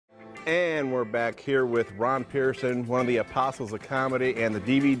And we're back here with Ron Pearson, one of the apostles of comedy, and the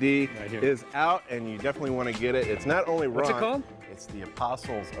DVD is out, and you definitely want to get it. It's not only Ron. What's it called? It's the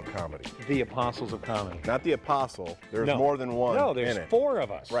Apostles of Comedy. The Apostles of Comedy. Not the Apostle. There's more than one. No, there's in it. 4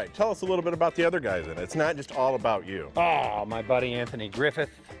 of us. Right. Tell us a little bit about the other guys in it. It's not just all about you. Oh, my buddy Anthony Griffith.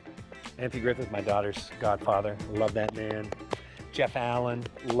 Anthony Griffith, my daughter's godfather. Love that man. Jeff Allen,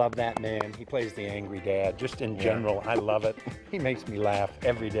 love that man. He plays the angry dad. Just in general, I love it. He makes me laugh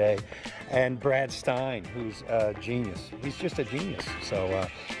every day. And Brad Stein, who's a genius. He's just a genius. So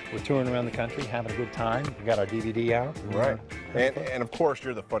we're touring around the country, having a good time. We got our DVD out. Right. And of course,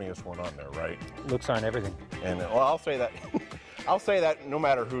 you're the funniest one on there, right? Looks on everything. And well, I'll say that. I'll say that no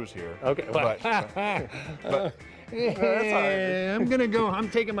matter who's here. Okay. Well, but that's all right. I'm gonna go. I'm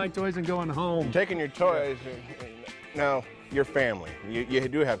taking my toys and going home. You're taking your toys. Now, your family. You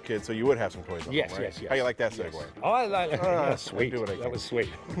do have kids, so you would have some toys on Yes, them, right? yes. How you like that segue? Oh, I like it. That's sweet. Do what I That can. was sweet.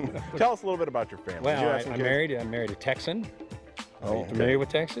 Tell us a little bit about your family. Well, I'm married a Texan. Are you familiar with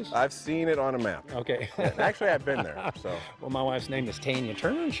Texas? I've seen it on a map. Okay. Actually, I've been there. So. Well, my wife's name is Tanya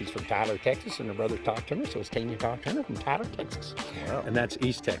Turner, and she's from Tyler, Texas, and her brother's Todd Turner, so it's Tanya Todd Turner from Tyler, Texas. Wow. And that's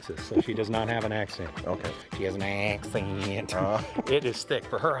East Texas, so she does not have an accent. Okay. She has an accent. It is thick.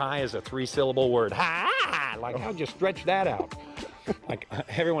 For her, high is a 3-syllable word. Ha! Like, I'll just stretch that out. Like,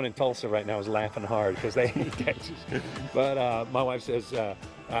 everyone in Tulsa right now is laughing hard because they hate Texas. But my wife says,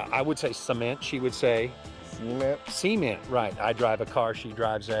 I would say cement, she would say. Cement? Cement, right. I drive a car, she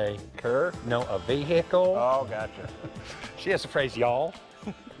drives a car? No, a vehicle. Oh, gotcha. She has the phrase y'all.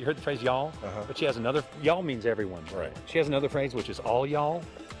 You heard the phrase y'all? But she has another, y'all means everyone. Right. She has another phrase, which is all y'all,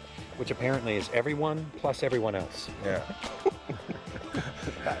 which apparently is everyone plus everyone else. Yeah.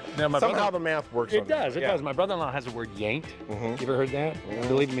 Now, somehow the math works. It does. It does. My brother-in-law has the word yanked. You ever heard that? I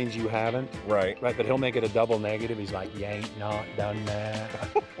believe it means you haven't. Right. Right, but he'll make it a double negative. He's like, you ain't not done that.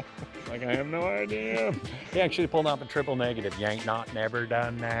 Like, I have no idea. He actually pulled up a triple negative. You ain't not never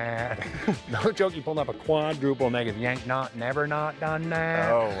done that. No joke, he pulled up a quadruple negative. You ain't not never not done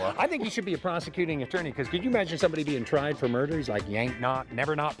that. Oh, wow. I think he should be a prosecuting attorney, because could you imagine somebody being tried for murder? He's like, you ain't not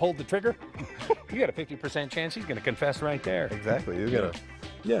never not pulled the trigger? You got a 50% chance he's going to confess right there. Exactly. He's gonna.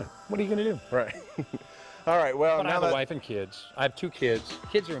 Yeah. What are you going to do? Right. All right, well, but now I have a wife and kids. I have 2 kids.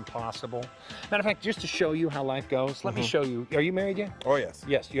 Kids are impossible. Matter of fact, just to show you how life goes, let me show you. Are you married yet? Oh, yes.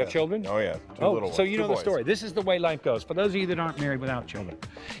 Yes. You have children? Oh, yeah. 2 little ones. So you know the boys. story. This is the way life goes. For those of you that aren't married without children,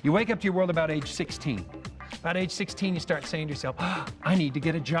 you wake up to your world about age 16. About age 16, you start saying to yourself, I need to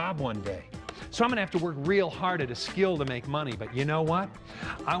get a job one day. So I'm gonna have to work real hard at a skill to make money. But you know what?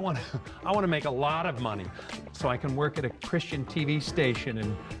 I want to make a lot of money so I can work at a Christian TV station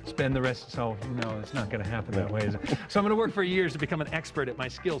and spend the rest. So no, it's not gonna happen that way, is it? So I'm gonna work for years to become an expert at my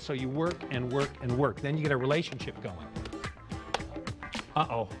skill. So you work and work and work. Then you get a relationship going.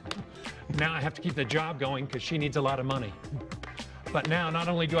 Uh-oh. Now I have to keep the job going because she needs a lot of money. But now, not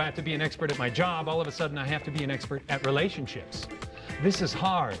only do I have to be an expert at my job, all of a sudden I have to be an expert at relationships. This is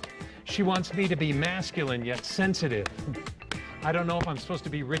hard. She wants me to be masculine yet sensitive. I don't know if I'm supposed to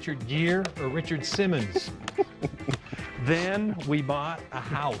be Richard Gere or Richard Simmons. Then we bought a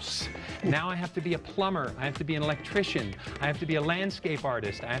house. Now I have to be a plumber. I have to be an electrician. I have to be a landscape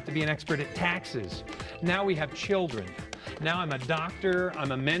artist. I have to be an expert at taxes. Now we have children. Now I'm a doctor,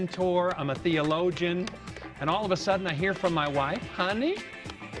 I'm a mentor, I'm a theologian. And all of a sudden I hear from my wife, honey,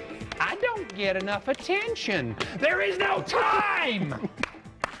 I don't get enough attention. There is no time.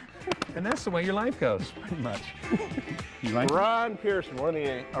 And that's the way your life goes, pretty much. You like Ron Pearson, one of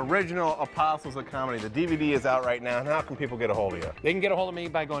the original apostles of comedy. The DVD is out right now. And how can people get a hold of you? They can get a hold of me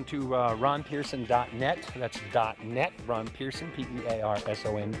by going to ronpearson.net. That's .net, Ron Pearson,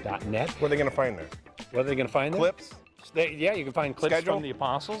 Pearson.net. What are they going to find there? What are they going to find there? Clips? Yeah, you can find clips Schedule? from the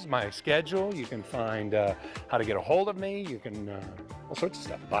apostles, my schedule. You can find how to get a hold of me. You can, all sorts of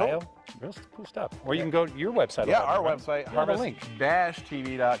stuff. Bio, real cool stuff. Or you can go to your website. Yeah, our website, Have a link.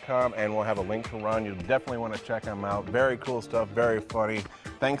 harvest-tv.com, and we'll have a link to Ron. You'll definitely want to check him out. Very cool stuff, very funny.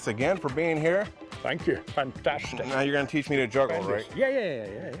 Thanks again for being here. Thank you. Fantastic. Now you're going to teach me to juggle, right?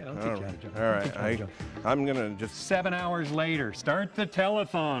 Yeah. I'll teach you how to juggle. All right. I'm going to just... 7 hours later, start the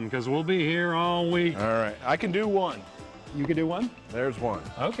telethon, because we'll be here all week. All right. I can do one. You can do one? There's one.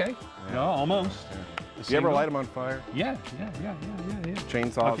 Okay. Yeah. No, almost. Yeah. You ever light them on fire? Yeah.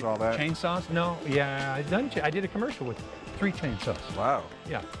 Chainsaws, all that? Chainsaws? No. Yeah, I did a commercial with 3 chainsaws. Wow.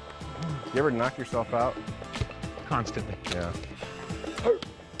 Yeah. You ever knock yourself out? Constantly. Yeah.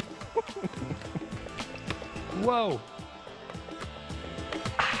 Whoa.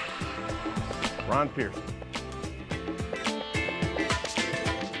 Ron Pearson.